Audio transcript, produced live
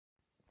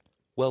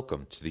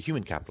Welcome to the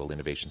Human Capital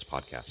Innovations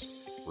Podcast.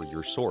 We're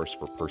your source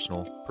for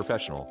personal,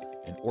 professional,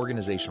 and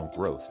organizational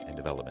growth and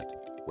development,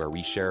 where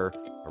we share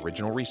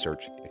original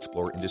research,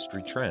 explore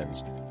industry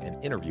trends,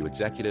 and interview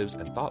executives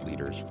and thought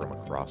leaders from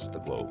across the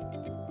globe.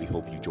 We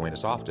hope you join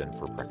us often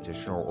for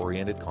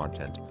practitioner-oriented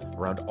content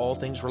around all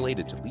things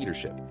related to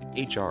leadership,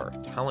 HR,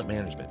 talent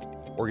management,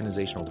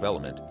 organizational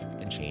development,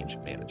 and change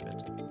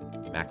management.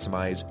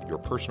 Maximize your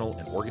personal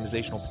and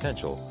organizational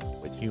potential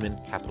with Human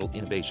Capital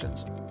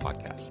Innovations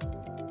Podcast.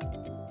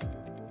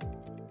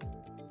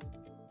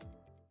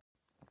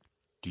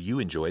 Do you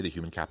enjoy the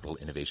Human Capital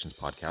Innovations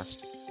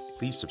Podcast?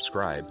 Please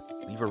subscribe,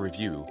 leave a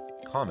review,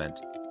 comment,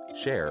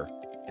 share,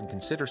 and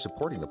consider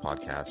supporting the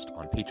podcast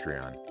on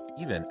Patreon,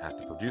 even at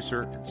the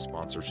producer and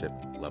sponsorship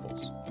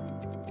levels.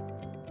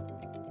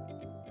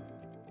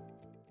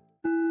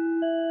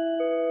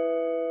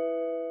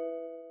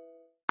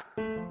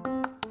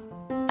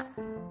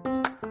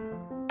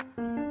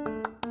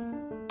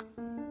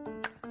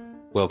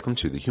 Welcome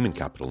to the Human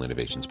Capital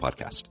Innovations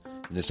Podcast.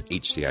 In this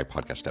HCI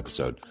podcast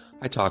episode,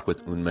 I talk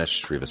with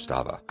Unmesh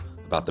Srivastava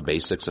about the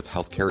basics of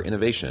healthcare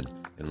innovation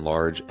in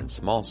large and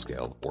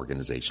small-scale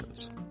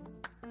organizations.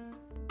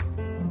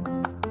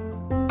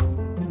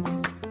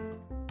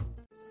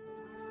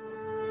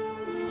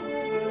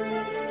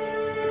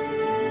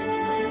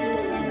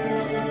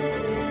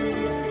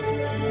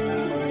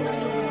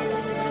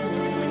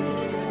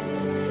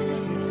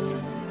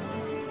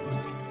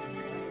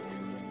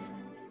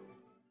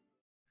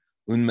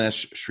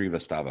 Unmesh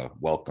Srivastava,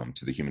 welcome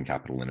to the Human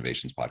Capital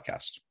Innovations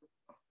Podcast.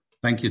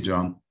 Thank you,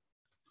 John.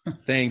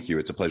 Thank you.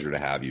 It's a pleasure to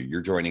have you.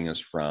 You're joining us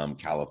from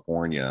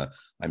California.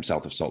 I'm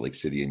south of Salt Lake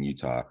City in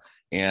Utah.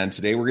 And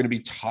today we're going to be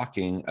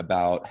talking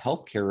about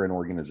healthcare and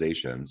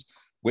organizations,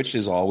 which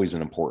is always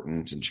an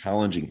important and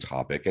challenging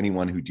topic.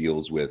 Anyone who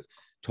deals with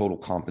total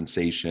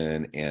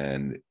compensation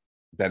and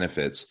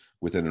benefits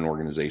within an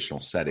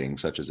organizational setting,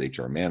 such as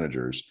HR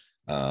managers,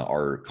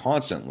 are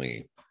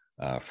constantly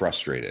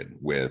frustrated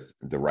with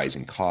the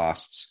rising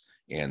costs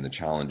and the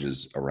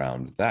challenges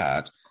around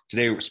that.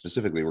 Today,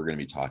 specifically, we're going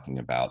to be talking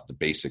about the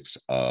basics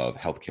of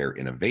healthcare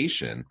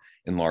innovation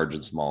in large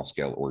and small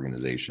scale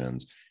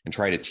organizations and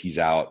try to tease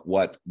out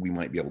what we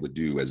might be able to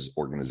do as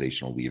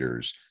organizational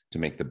leaders to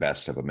make the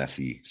best of a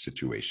messy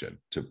situation,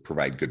 to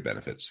provide good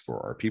benefits for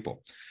our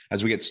people.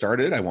 As we get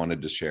started, I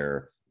wanted to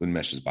share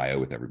Unmesh's bio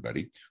with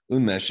everybody.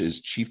 Unmesh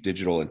is Chief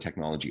Digital and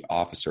Technology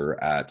Officer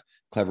at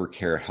Clever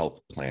Care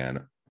Health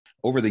Plan.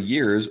 Over the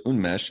years,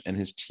 Unmesh and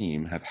his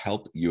team have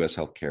helped U.S.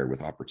 healthcare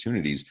with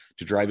opportunities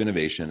to drive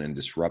innovation and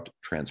disrupt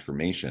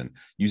transformation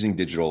using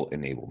digital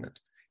enablement.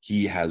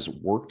 He has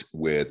worked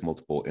with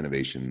multiple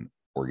innovation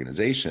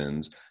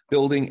organizations,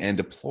 building and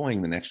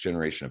deploying the next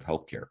generation of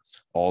healthcare.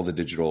 All the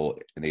digital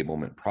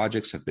enablement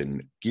projects have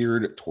been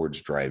geared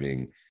towards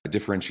driving a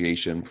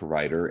differentiation,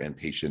 provider, and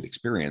patient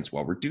experience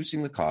while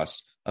reducing the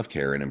cost of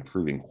care and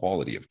improving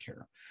quality of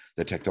care.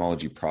 The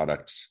technology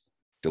products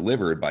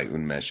delivered by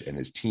Unmesh and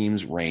his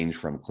teams range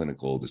from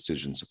clinical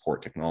decision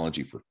support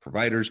technology for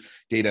providers,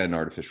 data and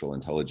artificial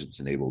intelligence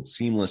enabled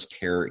seamless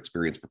care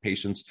experience for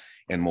patients,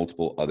 and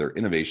multiple other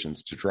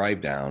innovations to drive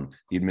down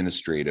the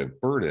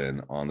administrative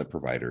burden on the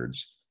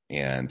providers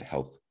and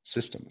health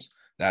systems.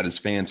 That is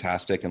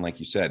fantastic. And like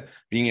you said,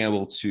 being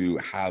able to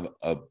have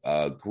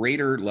a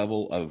greater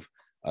level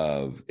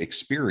of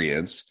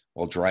experience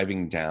while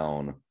driving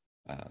down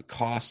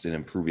cost and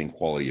improving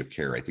quality of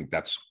care. I think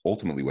that's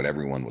ultimately what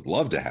everyone would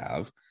love to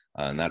have.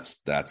 And that's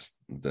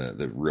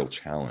the real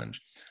challenge.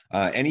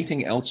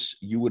 Anything else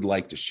you would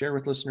like to share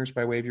with listeners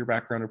by way of your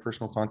background or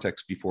personal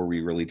context before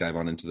we really dive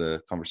on into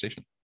the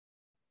conversation?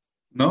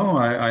 No,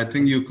 I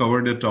think you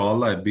covered it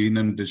all. I've been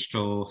in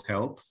digital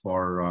health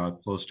for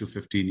close to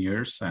 15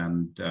 years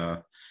and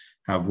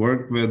have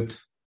worked with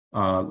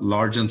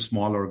large and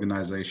small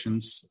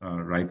organizations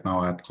right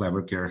now at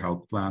Clever Care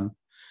Health Plan.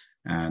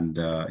 And,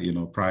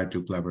 prior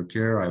to Clever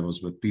Care, I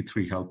was with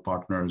P3 Health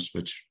Partners,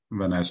 which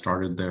when I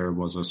started there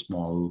was a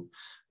small,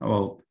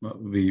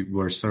 we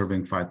were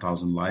serving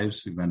 5,000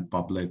 lives. We went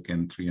public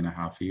in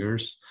 3.5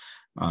 years.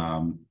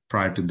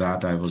 Prior to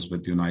that, I was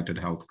with United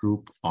Health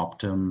Group,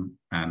 Optum,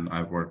 and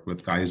I've worked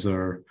with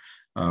Kaiser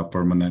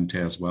Permanente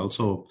as well.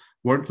 So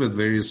worked with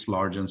various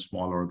large and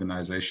small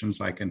organizations.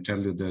 I can tell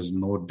you there's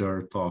no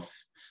dearth of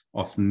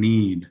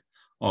need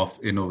of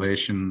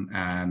innovation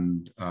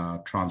and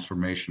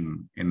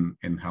transformation in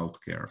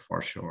healthcare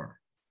for sure.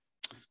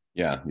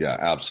 Yeah,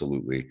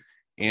 absolutely.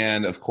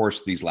 And of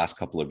course, these last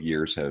couple of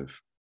years have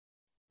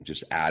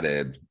just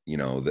added,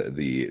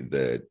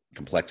 the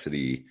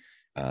complexity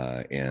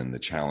and the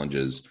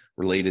challenges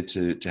related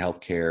to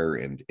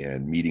healthcare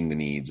and meeting the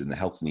needs and the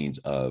health needs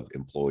of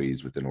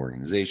employees within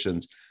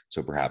organizations.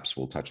 So perhaps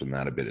we'll touch on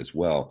that a bit as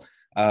well.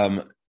 I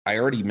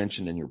already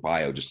mentioned in your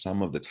bio just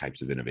some of the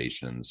types of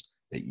innovations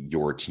that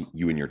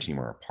you and your team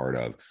are a part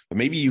of, but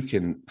maybe you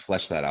can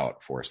flesh that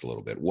out for us a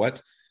little bit.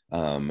 What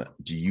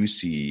do you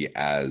see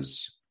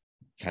as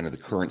kind of the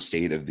current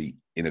state of the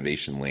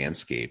innovation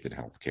landscape in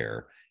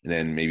healthcare? And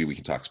then maybe we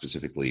can talk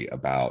specifically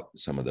about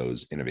some of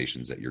those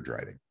innovations that you're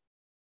driving.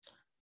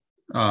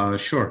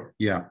 Sure.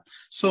 Yeah.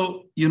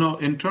 So,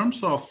 in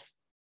terms of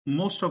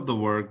most of the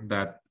work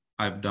that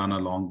I've done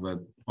along with,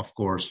 of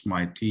course,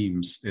 my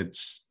teams,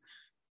 it's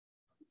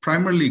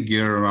primarily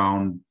geared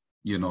around,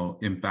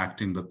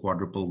 impacting the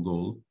quadruple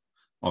goal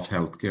of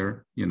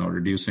healthcare,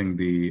 reducing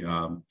the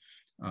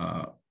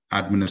uh,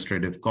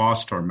 administrative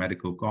cost or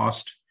medical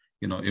cost,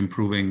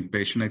 improving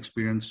patient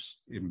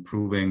experience,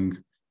 improving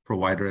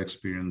provider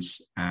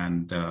experience,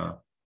 and,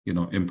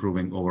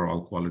 improving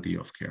overall quality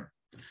of care.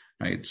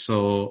 Right.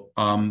 So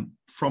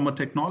from a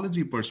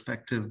technology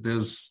perspective,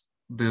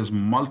 there's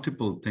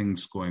multiple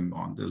things going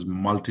on. There's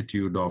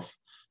multitude of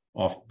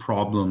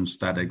problems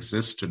that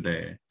exist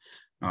today,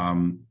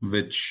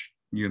 which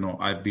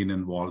I've been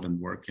involved in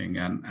working,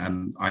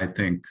 and I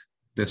think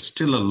there's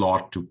still a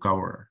lot to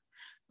cover.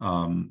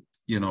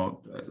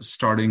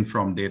 Starting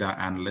from data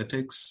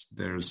analytics,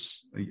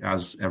 there's,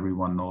 as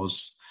everyone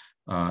knows,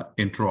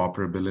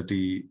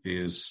 interoperability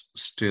is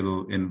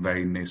still in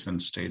very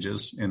nascent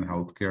stages in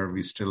healthcare.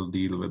 We still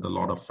deal with a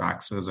lot of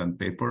faxes and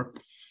paper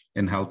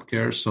in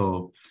healthcare.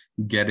 So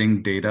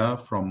getting data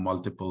from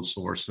multiple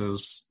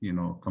sources,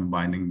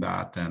 combining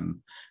that and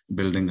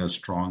building a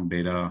strong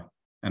data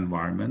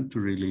environment to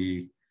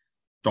really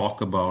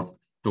talk about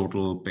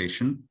total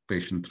patient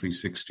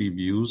 360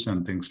 views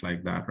and things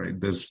like that, right?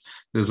 There's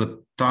a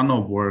ton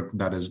of work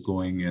that is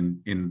going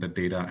in the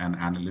data and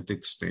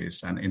analytics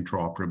space and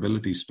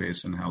interoperability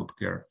space in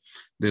healthcare.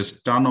 There's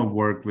a ton of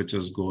work which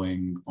is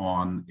going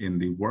on in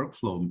the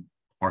workflow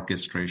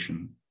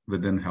orchestration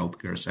within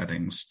healthcare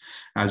settings.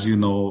 As you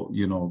know,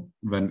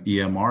 when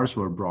EMRs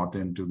were brought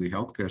into the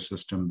healthcare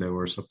system, they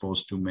were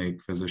supposed to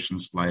make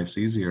physicians' lives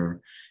easier.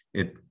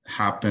 It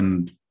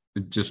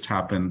just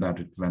happened that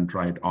it went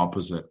right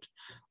opposite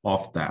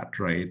of that,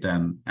 right?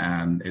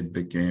 And it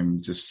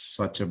became just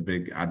such a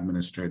big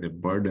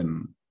administrative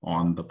burden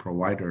on the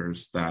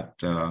providers that,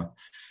 that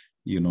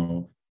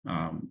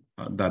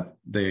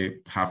they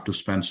have to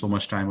spend so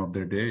much time of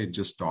their day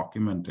just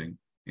documenting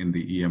in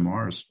the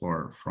EMRs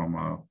from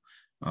a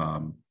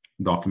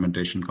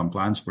documentation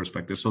compliance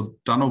perspective. So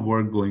ton of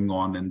work going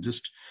on and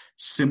just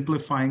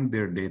simplifying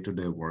their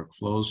day-to-day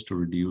workflows to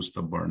reduce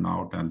the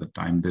burnout and the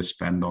time they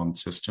spend on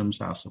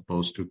systems as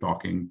opposed to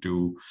talking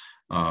to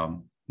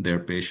their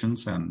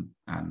patients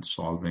and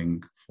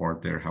solving for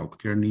their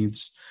healthcare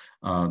needs.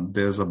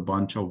 There's a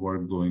bunch of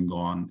work going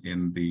on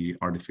in the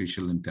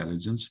artificial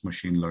intelligence,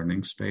 machine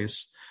learning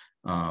space.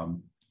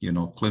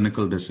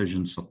 Clinical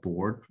decision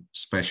support,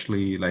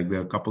 especially like there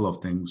are a couple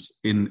of things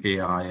in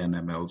AI and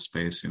ML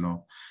space.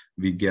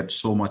 We get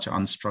so much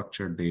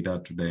unstructured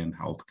data today in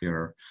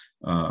healthcare,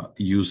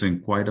 using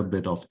quite a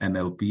bit of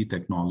NLP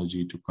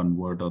technology to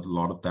convert a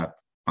lot of that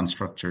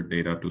unstructured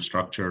data to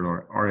structured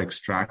or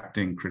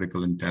extracting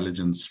critical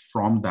intelligence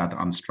from that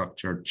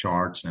unstructured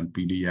charts and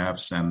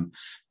PDFs and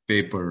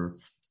paper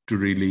to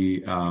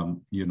really,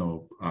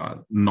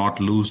 not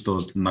lose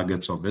those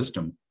nuggets of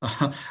wisdom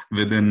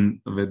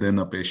within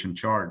a patient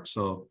chart.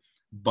 So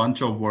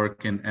bunch of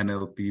work in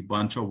NLP,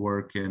 bunch of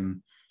work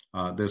in,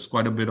 there's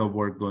quite a bit of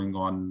work going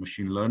on in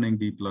machine learning,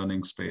 deep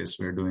learning space.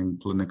 We're doing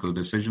clinical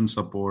decision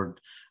support,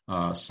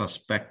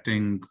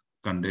 suspecting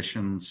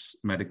conditions,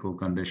 medical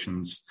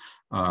conditions,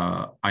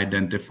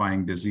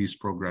 identifying disease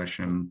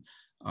progression,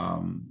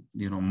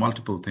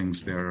 multiple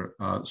things there.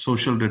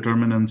 Social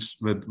determinants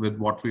with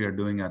what we are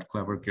doing at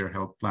Clever Care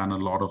Health Plan. A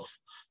lot of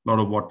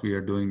what we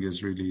are doing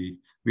is really,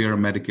 we are a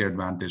Medicare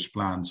Advantage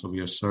plan. So we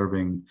are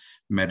serving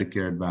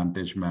Medicare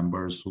Advantage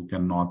members who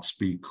cannot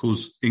speak,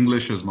 whose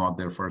English is not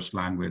their first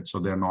language. So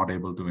they're not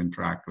able to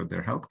interact with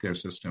their healthcare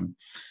system.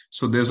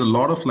 So there's a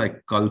lot of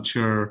like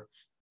culture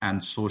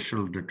and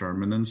social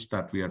determinants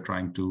that we are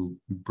trying to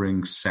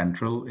bring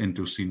central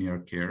into senior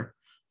care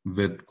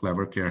with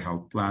Clever Care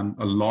Health Plan.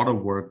 A lot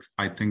of work,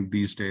 I think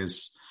these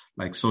days,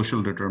 like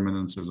social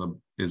determinants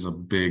is a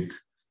big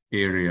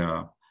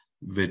area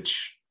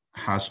which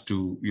has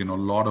to, a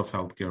lot of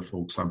healthcare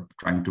folks are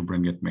trying to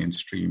bring it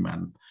mainstream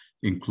and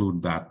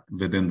include that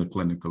within the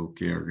clinical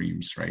care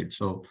reams, right?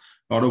 So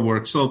a lot of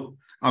work. So,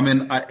 I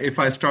mean, if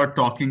I start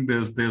talking,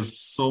 there's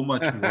so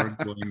much work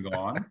going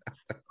on.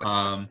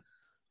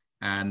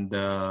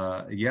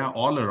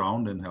 All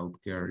around in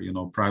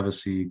healthcare,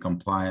 privacy,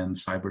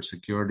 compliance,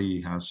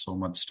 cybersecurity has so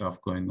much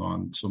stuff going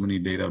on, so many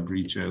data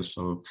breaches.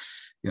 So,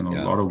 a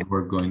lot of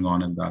work going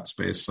on in that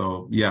space.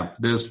 So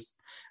there's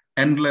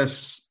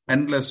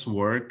endless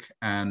work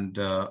and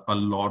a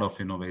lot of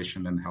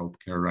innovation in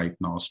healthcare right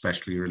now,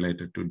 especially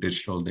related to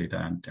digital data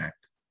and tech.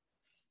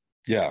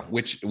 Yeah,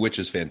 which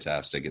is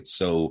fantastic. It's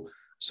so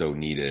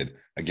needed,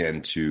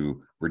 again,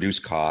 to reduce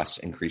costs,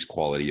 increase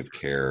quality of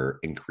care,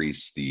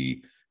 increase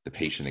the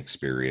patient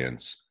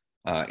experience,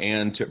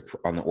 and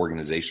on the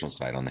organizational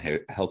side, on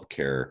the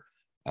healthcare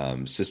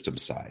system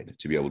side,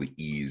 to be able to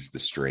ease the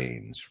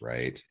strains,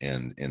 right,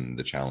 and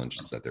the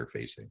challenges that they're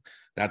facing.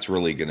 That's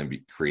really going to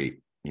create,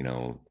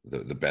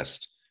 the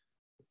best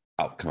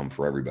outcome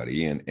for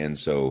everybody. And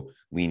so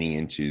leaning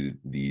into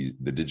the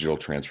digital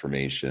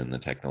transformation,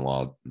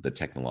 the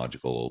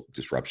technological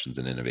disruptions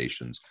and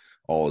innovations,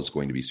 all is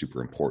going to be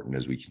super important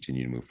as we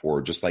continue to move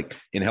forward, just like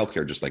in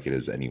healthcare, just like it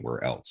is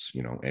anywhere else,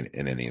 in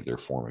any other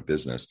form of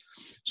business.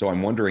 So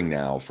I'm wondering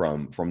now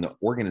from the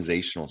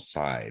organizational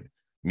side,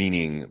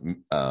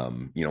 meaning,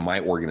 my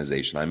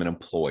organization, I'm an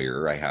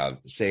employer. I have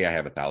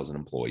 1,000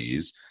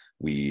 employees.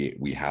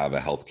 We have a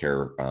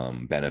healthcare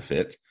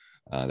benefit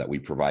that we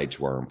provide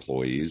to our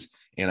employees.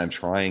 And I'm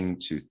trying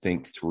to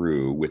think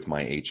through with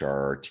my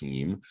HR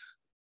team,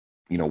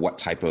 what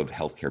type of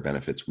healthcare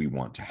benefits we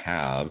want to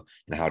have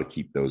and how to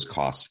keep those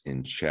costs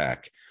in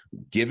check.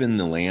 Given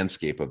the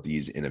landscape of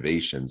these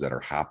innovations that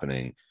are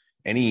happening,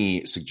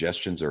 any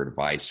suggestions or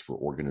advice for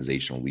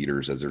organizational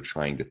leaders as they're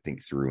trying to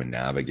think through and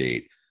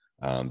navigate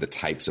the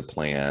types of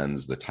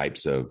plans, the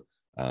types of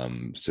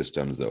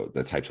systems,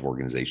 the types of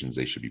organizations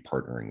they should be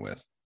partnering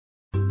with?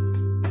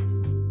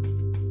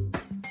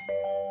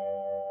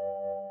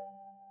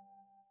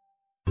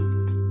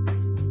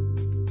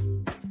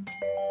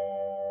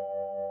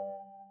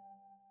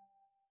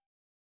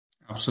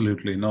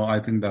 Absolutely. No, I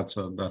think that's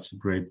a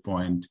great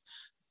point.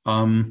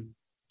 Um,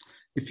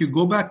 if you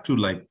go back to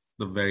like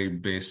the very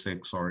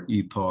basics or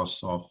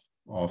ethos of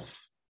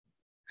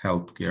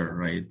healthcare,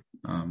 right?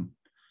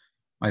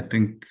 I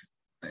think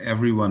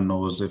everyone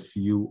knows if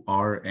you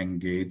are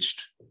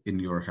engaged in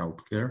your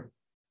healthcare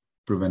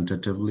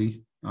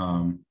preventatively,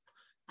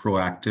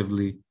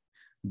 proactively,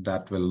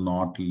 that will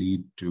not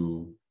lead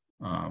to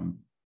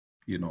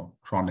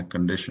chronic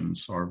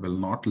conditions, or will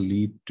not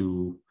lead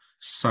to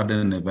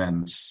sudden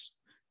events,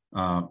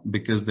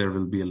 because there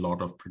will be a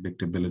lot of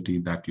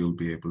predictability that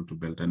you'll be able to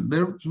build. And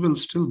there will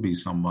still be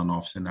some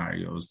one-off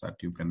scenarios that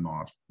you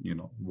cannot,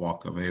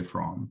 walk away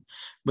from.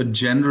 But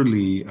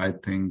generally, I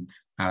think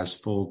as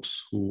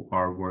folks who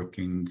are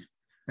working,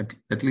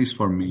 at least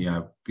for me,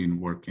 I've been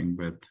working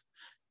with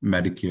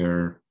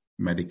Medicare,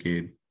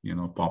 Medicaid,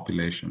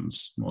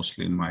 populations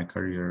mostly in my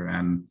career.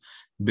 And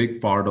big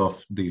part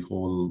of the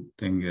whole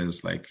thing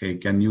is like, hey,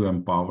 can you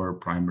empower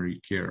primary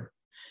care?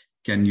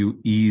 Can you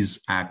ease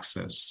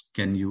access?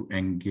 Can you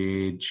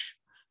engage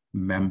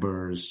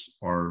members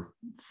or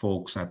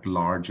folks at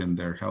large in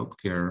their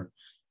healthcare?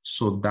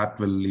 So that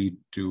will lead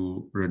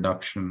to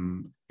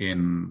reduction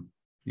in,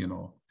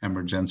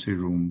 emergency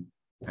room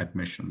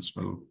admissions,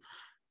 will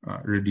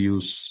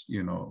reduce,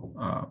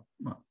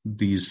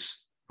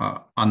 these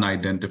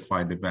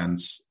unidentified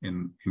events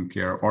in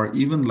care, or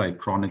even like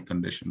chronic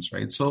conditions,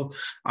 right? So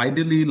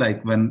ideally,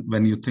 like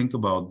when you think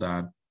about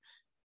that,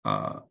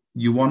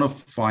 you want to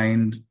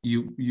find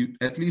you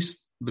at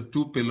least the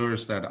two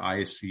pillars that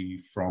I see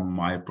from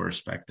my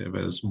perspective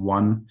is,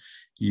 one,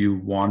 you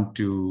want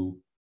to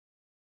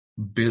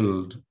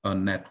build a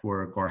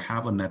network or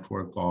have a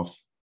network of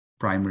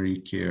primary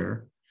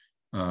care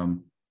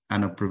and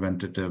a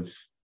preventative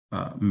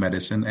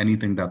medicine,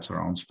 anything that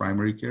surrounds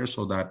primary care,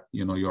 so that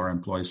your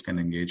employees can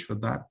engage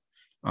with that,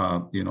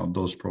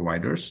 those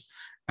providers.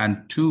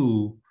 And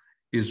two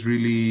is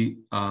really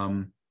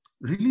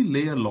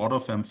lay a lot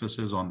of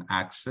emphasis on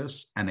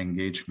access and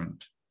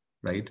engagement,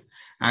 right?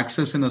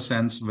 Access in a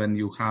sense, when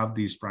you have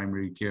these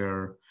primary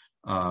care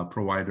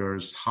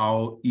providers,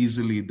 how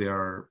easily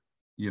they're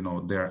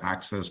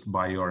accessed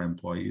by your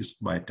employees,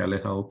 by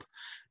telehealth,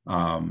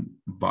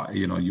 by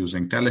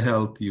using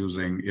telehealth,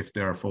 if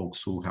there are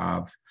folks who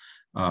have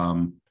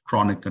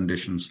chronic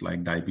conditions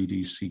like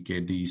diabetes,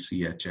 CKD,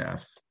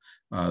 CHF,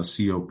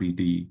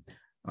 COPD,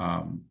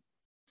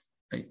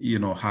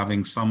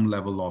 having some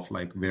level of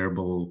like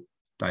wearable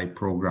type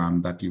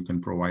program that you can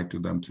provide to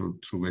them through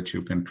which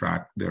you can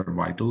track their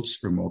vitals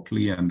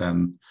remotely and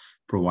then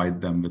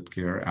provide them with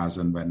care as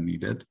and when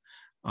needed.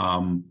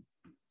 And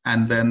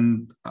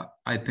then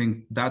I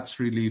think that's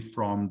really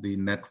from the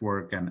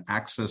network and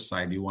access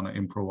side. You want to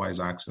improvise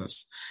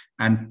access.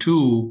 And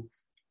two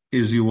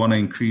is you want to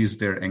increase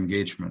their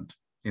engagement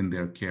in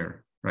their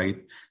care, right?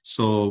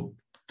 So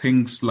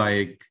things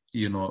like,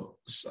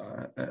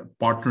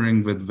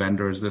 partnering with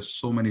vendors. There's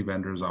so many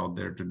vendors out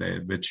there today,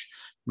 which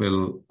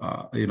will,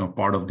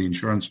 part of the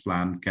insurance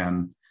plan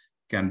can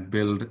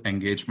build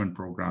engagement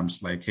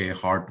programs like, hey,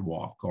 Heart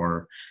Walk,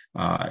 or,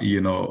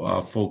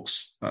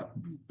 folks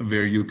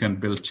where you can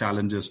build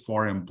challenges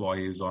for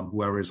employees on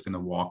whoever is going to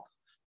walk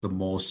the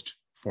most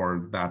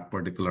for that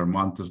particular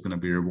month is going to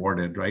be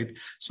rewarded, right?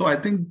 So I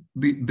think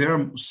there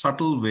are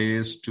subtle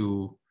ways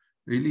to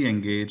really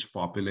engage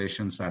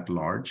populations at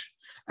large,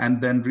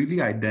 and then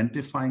really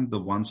identifying the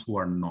ones who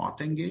are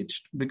not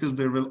engaged, because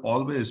there will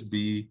always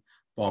be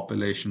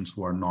populations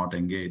who are not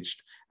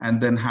engaged, and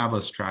then have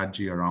a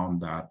strategy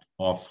around that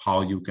of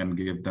how you can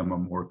give them a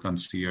more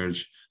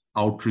concierge,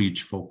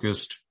 outreach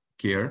focused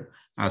care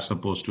as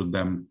opposed to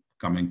them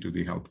coming to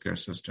the healthcare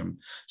system.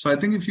 So I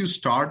think if you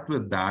start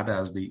with that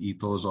as the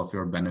ethos of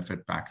your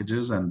benefit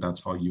packages, and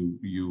that's how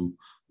you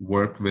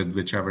work with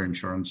whichever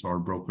insurance or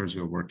brokers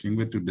you're working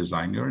with to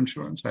design your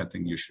insurance, I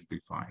think you should be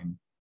fine.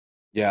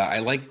 Yeah, I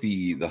like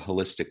the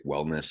holistic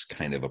wellness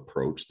kind of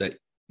approach that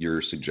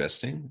you're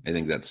suggesting. I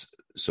think that's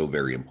so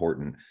very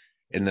important.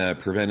 In the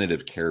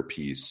preventative care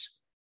piece,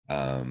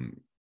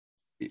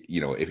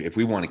 if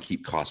we want to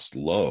keep costs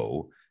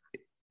low,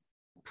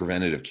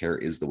 preventative care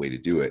is the way to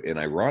do it. And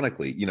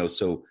ironically,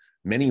 so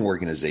many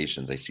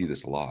organizations, I see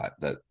this a lot,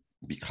 that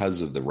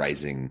because of the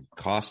rising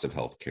cost of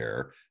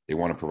healthcare, they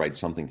want to provide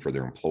something for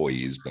their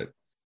employees, but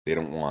they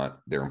don't want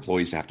their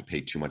employees to have to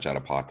pay too much out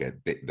of pocket.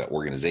 The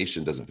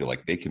organization doesn't feel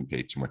like they can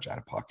pay too much out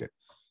of pocket.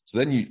 So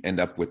then you end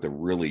up with a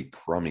really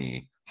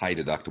crummy high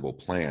deductible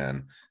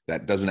plan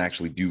that doesn't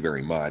actually do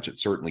very much. It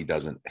certainly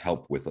doesn't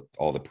help with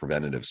all the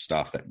preventative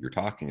stuff that you're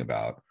talking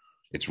about.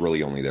 It's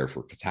really only there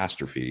for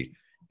catastrophe.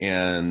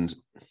 And,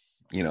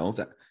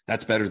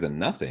 that's better than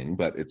nothing,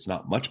 but it's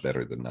not much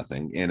better than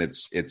nothing. And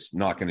it's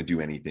not going to do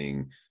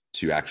anything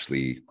to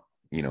actually,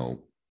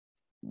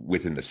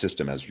 within the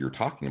system, as you're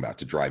talking about,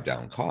 to drive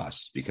down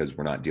costs, because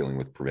we're not dealing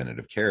with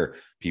preventative care.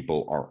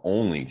 People are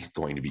only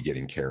going to be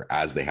getting care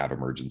as they have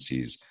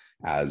emergencies,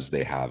 as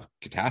they have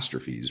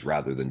catastrophes,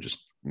 rather than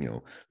just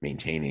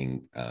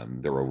maintaining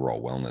their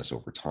overall wellness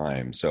over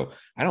time. So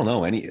I don't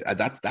know,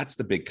 that's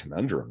the big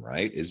conundrum,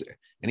 right? Is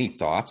any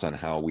thoughts on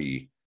how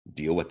we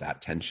deal with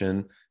that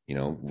tension,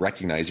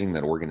 recognizing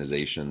that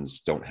organizations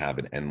don't have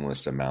an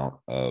endless amount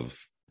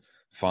of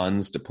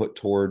funds to put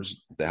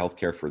towards the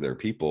healthcare for their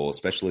people,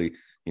 especially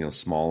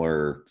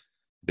smaller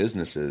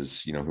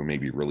businesses who may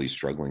be really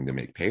struggling to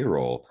make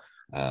payroll.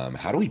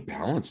 How do we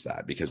balance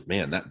that? Because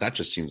man, that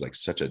just seems like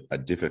such a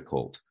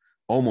difficult,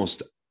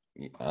 almost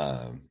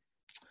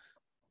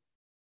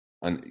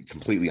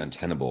completely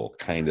untenable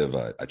kind of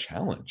a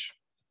challenge.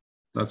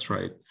 That's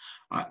right.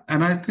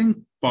 And I think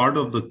part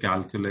of the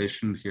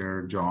calculation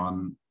here,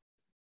 John,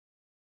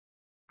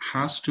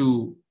 has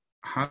to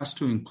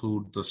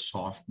include the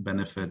soft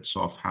benefits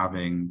of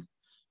having,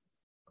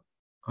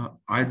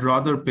 I'd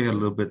rather pay a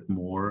little bit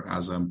more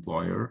as an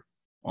employer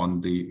on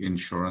the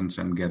insurance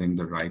and getting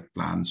the right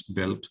plans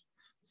built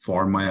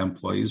for my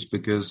employees,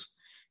 because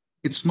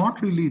it's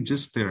not really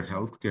just their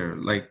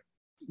healthcare. Like,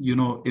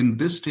 in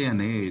this day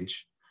and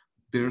age,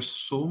 there's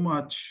so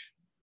much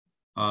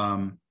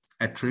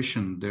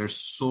attrition. There's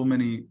so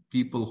many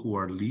people who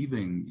are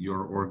leaving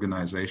your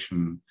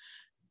organization.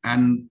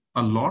 And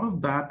a lot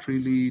of that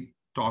really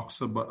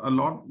talks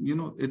about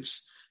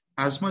it's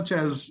as much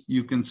as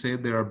you can say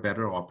there are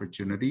better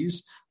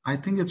opportunities. I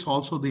think it's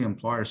also the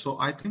employer. So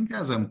I think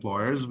as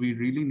employers, we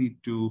really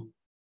need to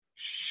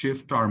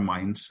shift our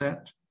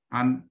mindset.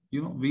 And,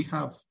 we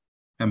have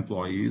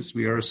employees,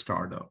 we are a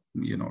startup,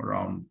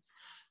 around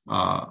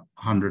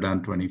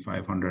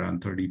 125,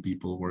 130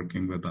 people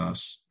working with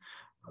us.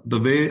 The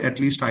way, at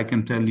least I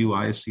can tell you,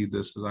 I see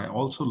this is I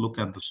also look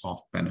at the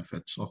soft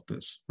benefits of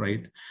this,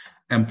 right?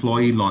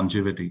 Employee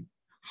longevity.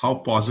 How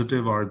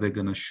positive are they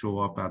going to show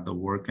up at the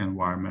work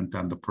environment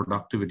and the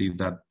productivity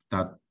that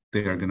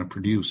they are going to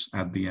produce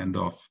at the end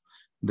of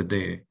the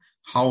day?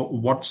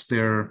 What's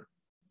their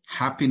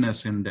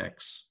happiness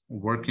index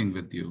working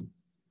with you,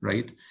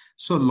 right?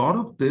 So a lot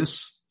of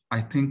this,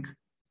 I think,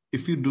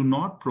 if you do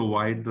not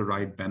provide the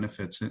right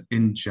benefits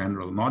in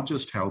general, not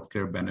just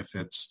healthcare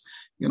benefits,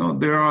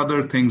 there are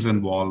other things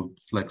involved: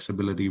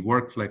 flexibility,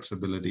 work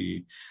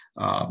flexibility,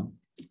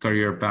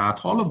 career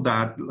path, all of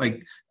that.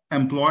 Like,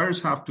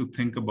 employers have to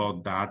think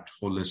about that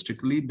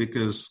holistically,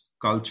 because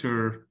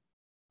culture,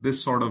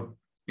 this sort of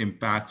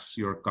impacts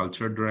your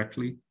culture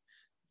directly,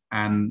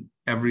 and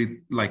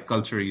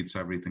culture eats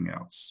everything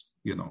else,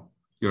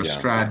 your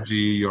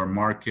strategy, your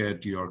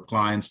market, your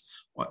clients.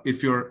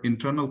 If your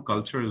internal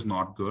culture is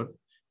not good,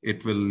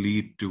 it will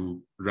lead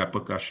to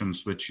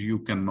repercussions which you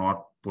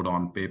cannot put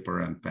on paper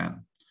and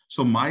pen.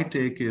 So my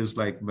take is,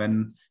 like,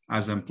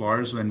 as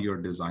employers, when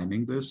you're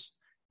designing this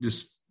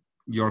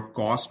your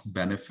cost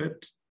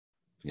benefit,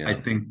 I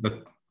think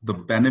that the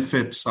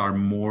benefits are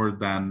more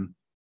than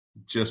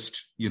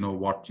just,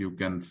 what you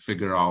can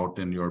figure out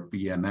in your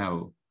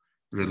P&L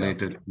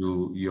related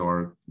to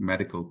your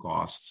medical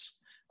costs.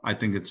 I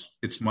think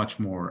it's much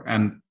more.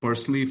 And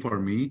personally, for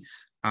me,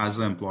 as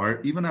an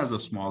employer, even as a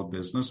small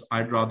business,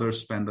 I'd rather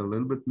spend a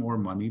little bit more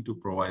money to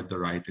provide the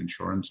right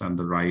insurance and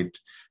the right,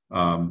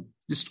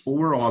 just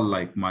overall,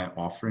 like, my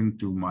offering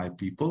to my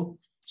people,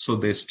 so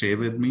they stay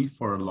with me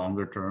for a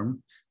longer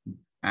term,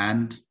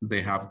 and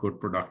they have good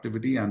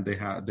productivity, and they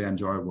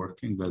enjoy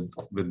working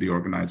with the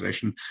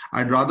organization.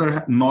 I'd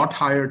rather not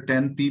hire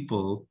 10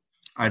 people.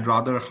 I'd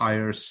rather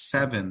hire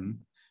 7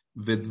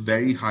 with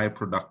very high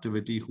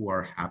productivity who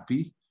are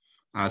happy,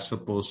 as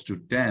opposed to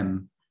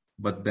 10.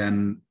 But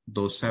then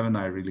those 7,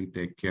 I really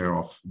take care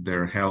of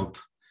their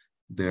health,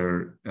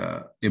 their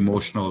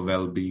emotional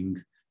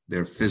well-being,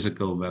 their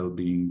physical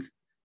well-being,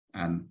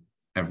 and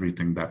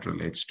everything that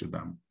relates to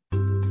them.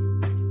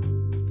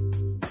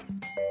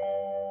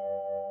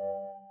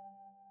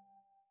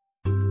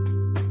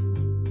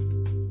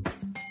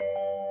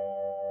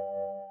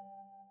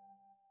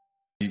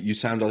 You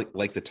sound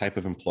like the type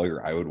of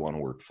employer I would want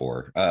to work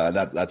for.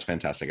 That's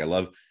fantastic. I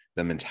love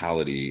the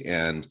mentality.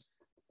 And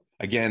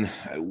again,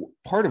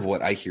 part of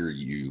what I hear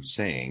you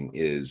saying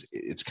is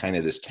it's kind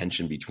of this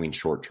tension between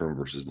short-term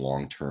versus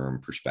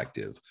long-term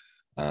perspective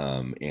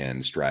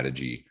and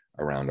strategy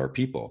around our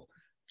people.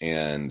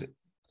 And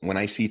when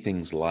I see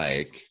things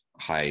like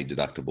high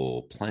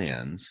deductible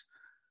plans,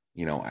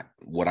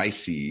 what I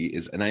see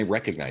is, and I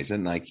recognize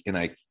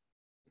it,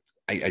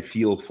 I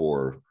feel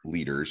for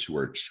leaders who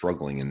are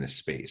struggling in this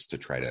space to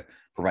try to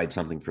provide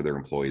something for their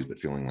employees, but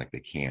feeling like they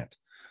can't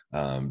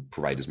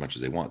provide as much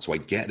as they want. So I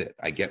get it.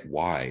 I get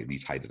why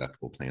these high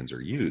deductible plans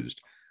are used.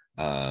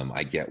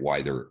 I get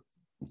why they're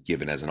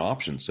given as an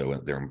option so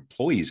their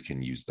employees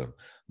can use them.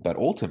 But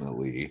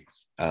ultimately,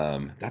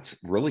 that's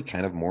really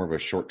kind of more of a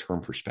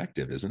short-term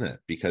perspective, isn't it?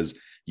 Because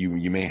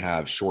you may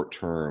have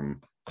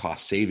short-term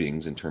cost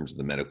savings in terms of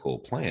the medical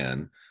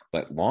plan,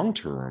 but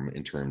long-term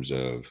in terms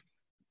of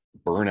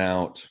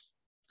burnout,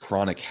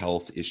 chronic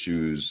health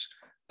issues,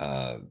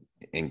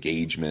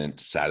 engagement,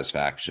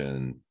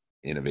 satisfaction,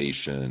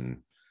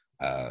 innovation,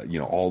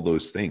 all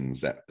those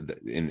things that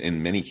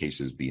in many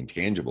cases, the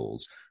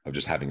intangibles of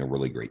just having a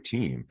really great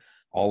team,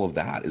 all of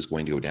that is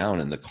going to go down,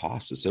 and the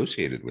costs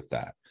associated with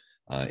that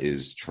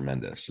is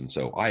tremendous. And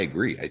so I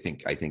agree. I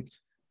think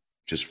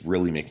just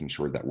really making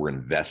sure that we're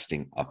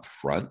investing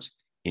upfront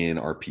in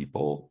our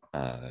people,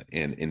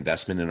 and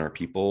investment in our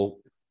people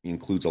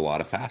includes a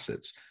lot of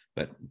facets,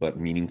 but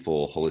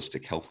meaningful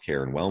holistic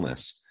healthcare and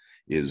wellness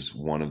is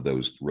one of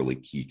those really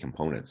key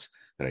components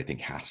that I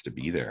think has to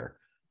be there.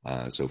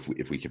 So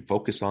if we can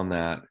focus on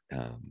that,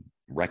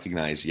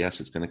 recognize,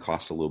 yes, it's going to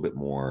cost a little bit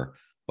more,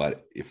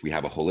 but if we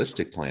have a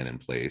holistic plan in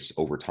place,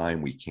 over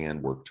time, we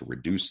can work to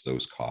reduce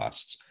those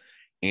costs.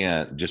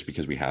 And just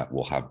because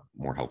we'll have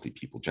more healthy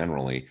people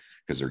generally,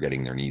 because they're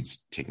getting their needs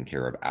taken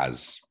care of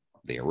as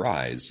they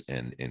arise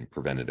and in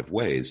preventative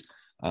ways.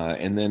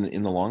 And then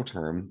in the long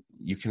term,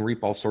 you can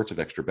reap all sorts of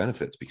extra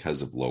benefits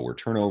because of lower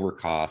turnover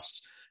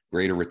costs,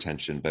 greater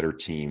retention, better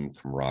team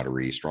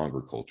camaraderie,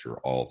 stronger culture,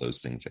 all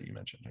those things that you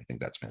mentioned. I think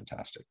that's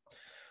fantastic.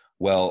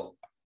 Well,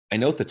 I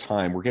note the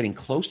time, we're getting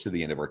close to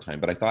the end of our time,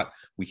 but I thought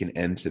we can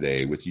end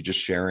today with you just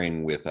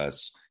sharing with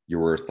us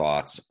your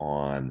thoughts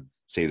on,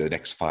 say, the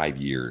next 5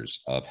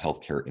 years of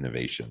healthcare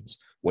innovations.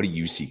 What do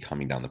you see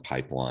coming down the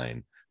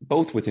pipeline,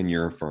 both within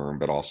your firm,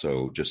 but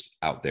also just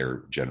out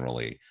there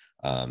generally,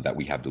 that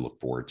we have to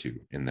look forward to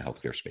in the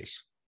healthcare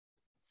space?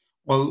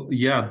 Well,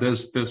 yeah,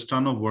 there's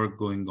ton of work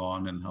going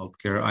on in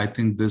healthcare. I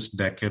think this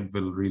decade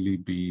will really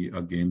be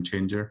a game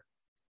changer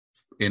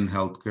in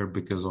healthcare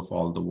because of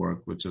all the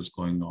work which is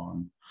going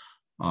on.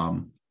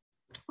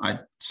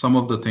 Some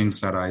of the things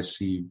that I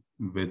see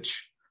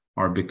which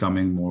are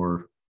becoming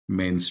more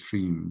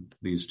mainstream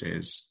these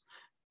days.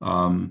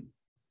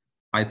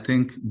 I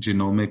think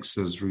genomics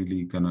is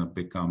really going to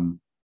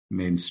become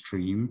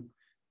mainstream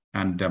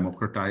and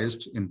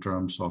democratized in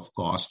terms of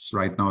costs.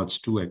 Right now,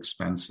 it's too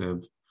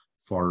expensive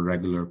for a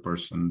regular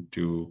person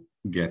to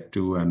get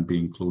to and be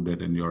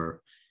included in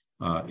your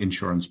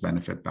insurance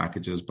benefit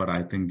packages. But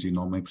I think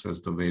genomics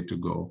is the way to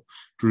go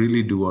to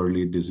really do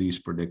early disease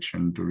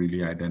prediction, to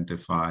really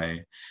identify,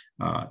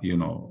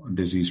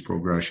 disease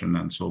progression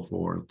and so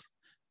forth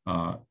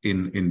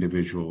in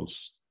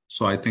individuals.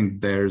 So I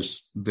think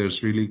there's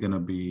really going to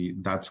be,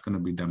 that's going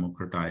to be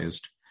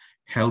democratized.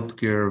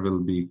 Healthcare will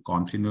be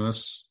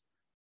continuous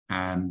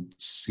and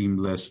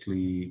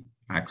seamlessly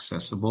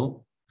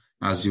accessible,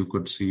 as you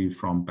could see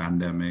from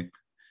pandemic,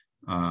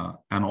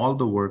 and all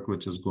the work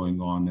which is going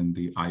on in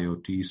the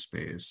IoT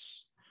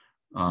space,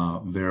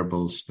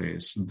 wearable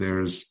space.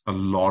 There's a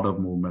lot of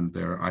movement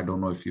there. I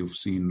don't know if you've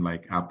seen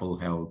like Apple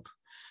Health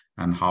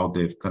and how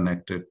they've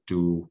connected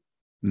to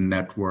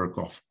network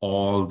of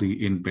all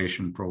the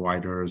inpatient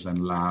providers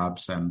and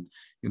labs. And,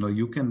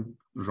 you can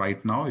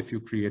right now, if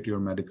you create your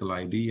medical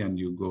ID and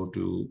you go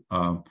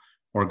to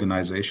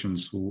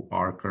organizations who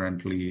are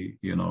currently,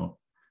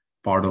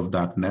 part of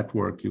that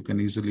network, you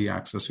can easily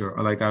access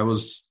like I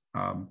was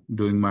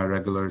doing my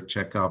regular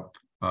checkup,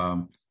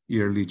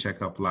 yearly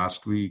checkup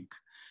last week.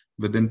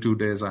 Within 2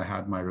 days, I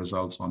had my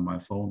results on my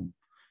phone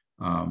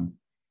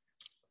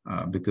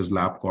because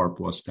LabCorp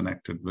was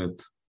connected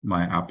with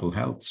my Apple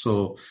Health.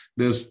 So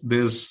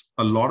there's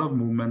a lot of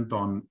movement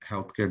on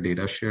healthcare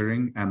data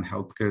sharing, and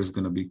healthcare is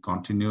going to be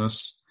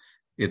continuous.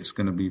 It's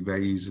going to be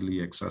very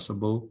easily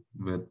accessible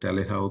with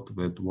telehealth,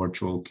 with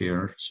virtual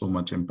care, so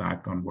much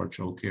impact on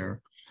virtual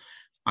care.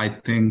 I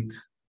think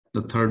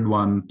the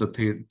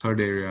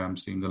third area I'm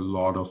seeing a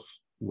lot of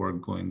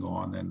work going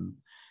on and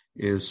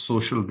is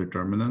social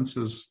determinants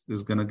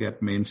is going to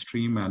get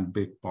mainstream and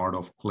big part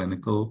of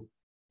clinical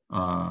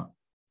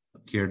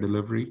care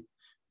delivery,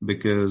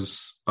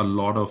 because a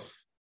lot of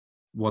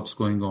what's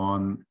going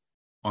on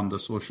the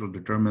social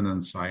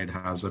determinant side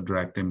has a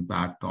direct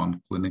impact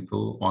on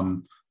clinical,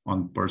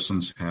 on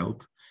person's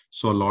health.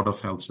 So a lot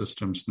of health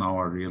systems now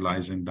are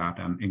realizing that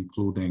and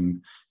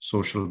including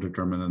social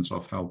determinants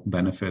of health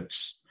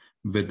benefits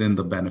within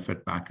the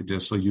benefit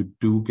packages. So you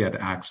do get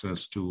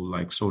access to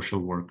like social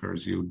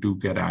workers, you do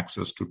get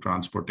access to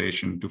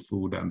transportation, to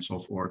food and so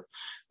forth,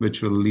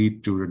 which will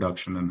lead to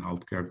reduction in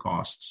healthcare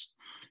costs.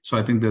 So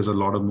I think there's a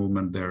lot of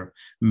movement there.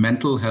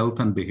 Mental health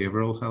and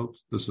behavioral health,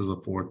 this is the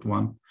fourth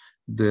one.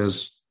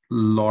 There's a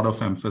lot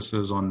of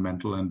emphasis on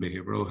mental and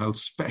behavioral health,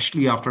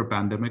 especially after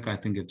pandemic. I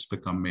think it's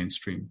become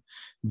mainstream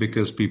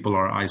because people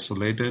are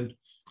isolated.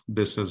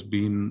 This has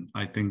been,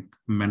 I think,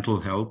 mental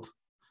health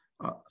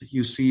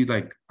you see,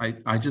 like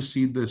I just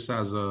see this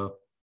as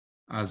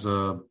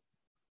a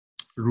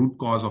root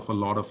cause of a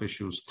lot of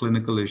issues,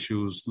 clinical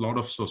issues, a lot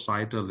of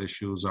societal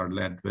issues are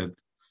led with,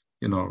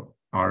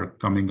 are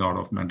coming out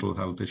of mental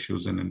health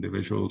issues in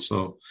individuals.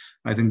 So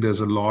I think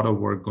there's a lot of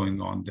work going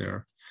on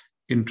there.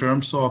 In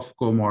terms of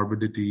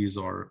comorbidities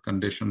or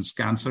conditions,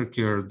 cancer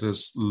care,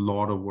 there's a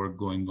lot of work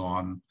going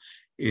on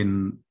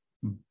in,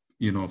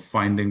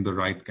 finding the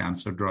right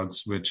cancer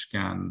drugs, which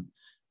can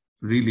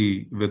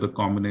really, with a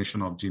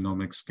combination of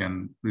genomics,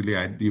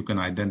 you can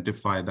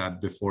identify that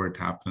before it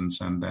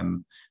happens, and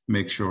then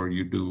make sure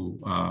you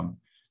do,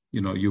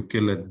 you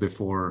kill it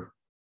before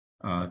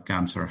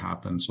cancer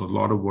happens. So a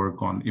lot of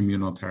work on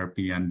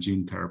immunotherapy and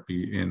gene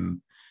therapy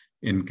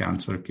in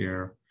cancer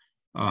care.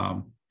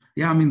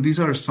 These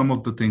are some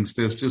of the things.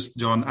 There's just,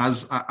 John,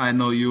 as I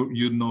know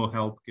you know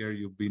healthcare,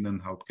 you've been in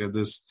healthcare.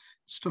 There's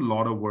just a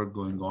lot of work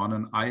going on,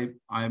 and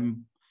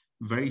I'm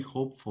very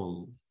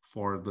hopeful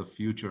for the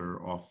future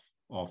of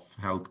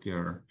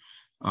healthcare.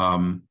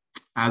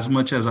 As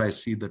much as I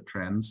see the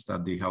trends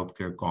that the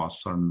healthcare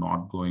costs are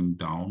not going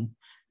down,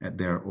 and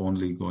they're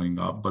only going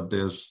up, but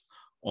there's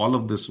all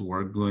of this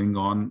work going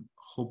on.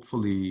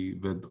 Hopefully,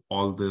 with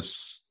all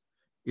this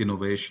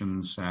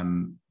innovations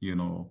and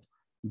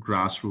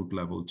grassroots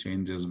level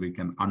changes, we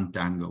can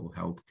untangle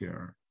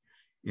healthcare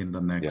in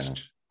the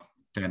next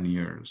 10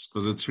 years,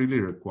 because it's really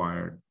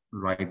required.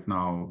 Right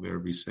now, where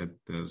we sit,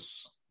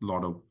 there's a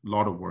lot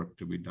of work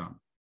to be done.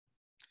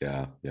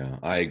 Yeah,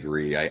 I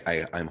agree.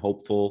 I'm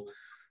hopeful,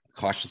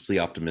 cautiously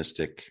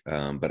optimistic,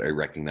 but I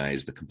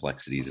recognize the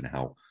complexities and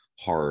how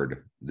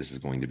hard this is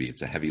going to be.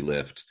 It's a heavy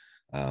lift,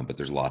 but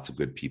there's lots of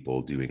good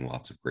people doing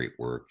lots of great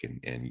work,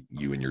 and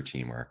you and your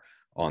team are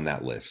on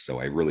that list. So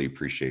I really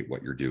appreciate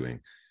what you're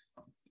doing.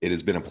 It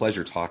has been a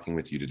pleasure talking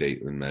with you today,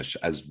 Unmesh.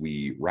 As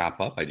we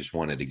wrap up, I just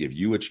wanted to give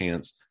you a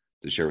chance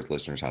to share with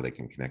listeners how they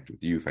can connect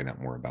with you, find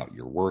out more about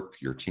your work,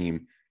 your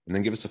team, and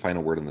then give us a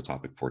final word on the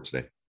topic for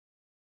today.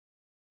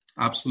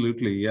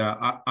 Absolutely.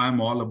 Yeah, I'm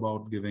all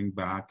about giving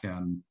back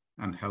and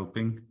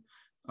helping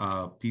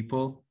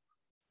people.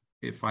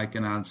 If I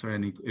can answer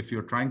if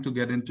you're trying to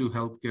get into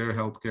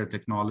healthcare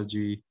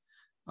technology,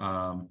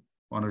 want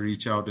to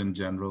reach out in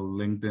general,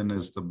 LinkedIn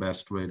is the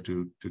best way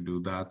to do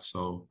that.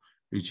 So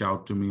reach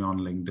out to me on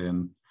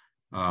LinkedIn.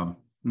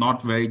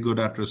 Not very good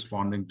at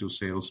responding to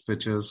sales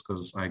pitches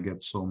because I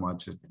get so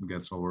much, it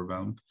gets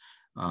overwhelmed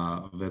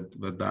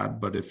with that.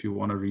 But if you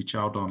want to reach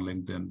out on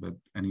LinkedIn with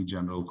any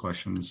general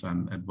questions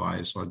and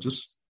advice or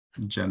just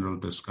general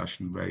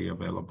discussion, very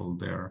available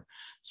there.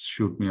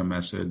 Shoot me a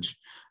message.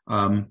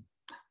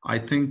 I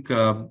think,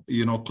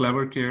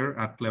 Clever Care,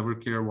 at Clever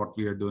Care, what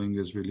we are doing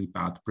is really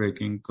path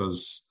breaking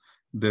because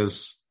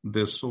there's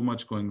so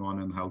much going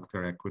on in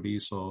healthcare equity.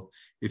 So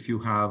if you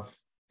have,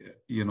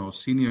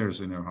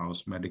 seniors in your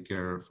house,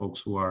 Medicare,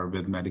 folks who are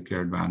with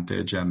Medicare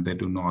Advantage and they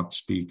do not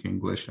speak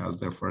English as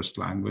their first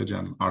language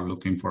and are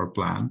looking for a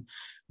plan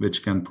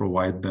which can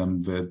provide them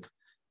with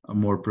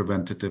more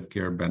preventative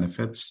care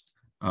benefits,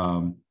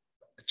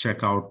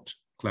 check out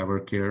Clever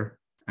Care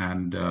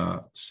and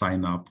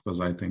sign up, because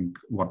I think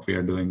what we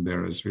are doing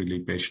there is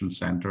really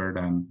patient-centered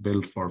and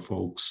built for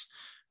folks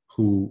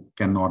who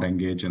cannot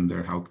engage in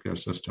their healthcare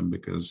system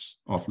because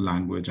of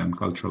language and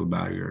cultural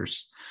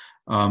barriers.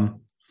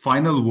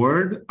 Final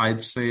word,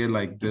 I'd say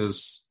like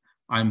this,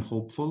 I'm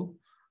hopeful.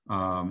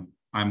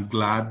 I'm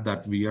glad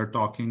that we are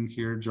talking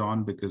here,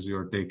 John, because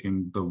you're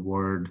taking the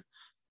word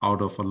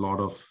out of a lot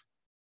of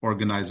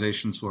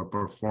organizations who are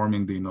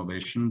performing the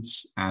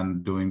innovations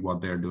and doing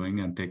what they're doing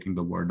and taking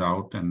the word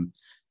out and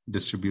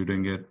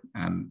distributing it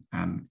and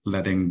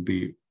letting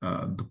the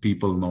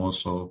people know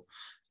so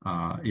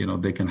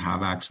they can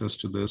have access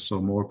to this. So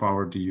more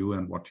power to you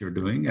and what you're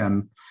doing.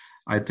 And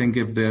I think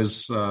if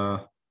there's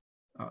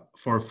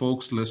for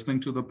folks listening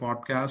to the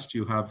podcast,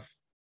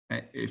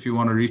 if you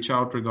want to reach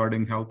out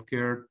regarding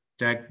healthcare,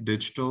 tech,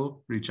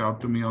 digital, reach out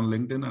to me on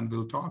LinkedIn and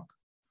we'll talk.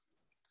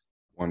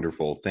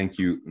 Wonderful. Thank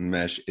you,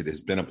 Unmesh. It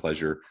has been a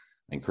pleasure.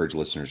 I encourage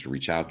listeners to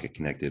reach out, get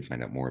connected,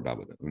 find out more about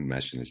what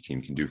Unmesh and his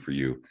team can do for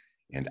you.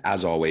 And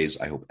as always,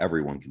 I hope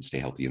everyone can stay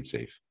healthy and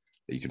safe,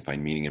 that you can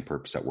find meaning and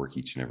purpose at work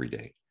each and every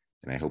day.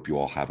 And I hope you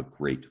all have a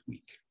great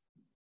week.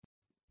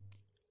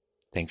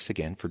 Thanks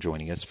again for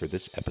joining us for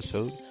this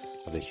episode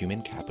of the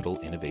Human Capital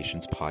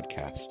Innovations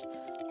Podcast.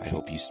 I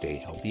hope you stay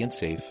healthy and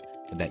safe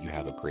and that you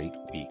have a great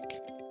week.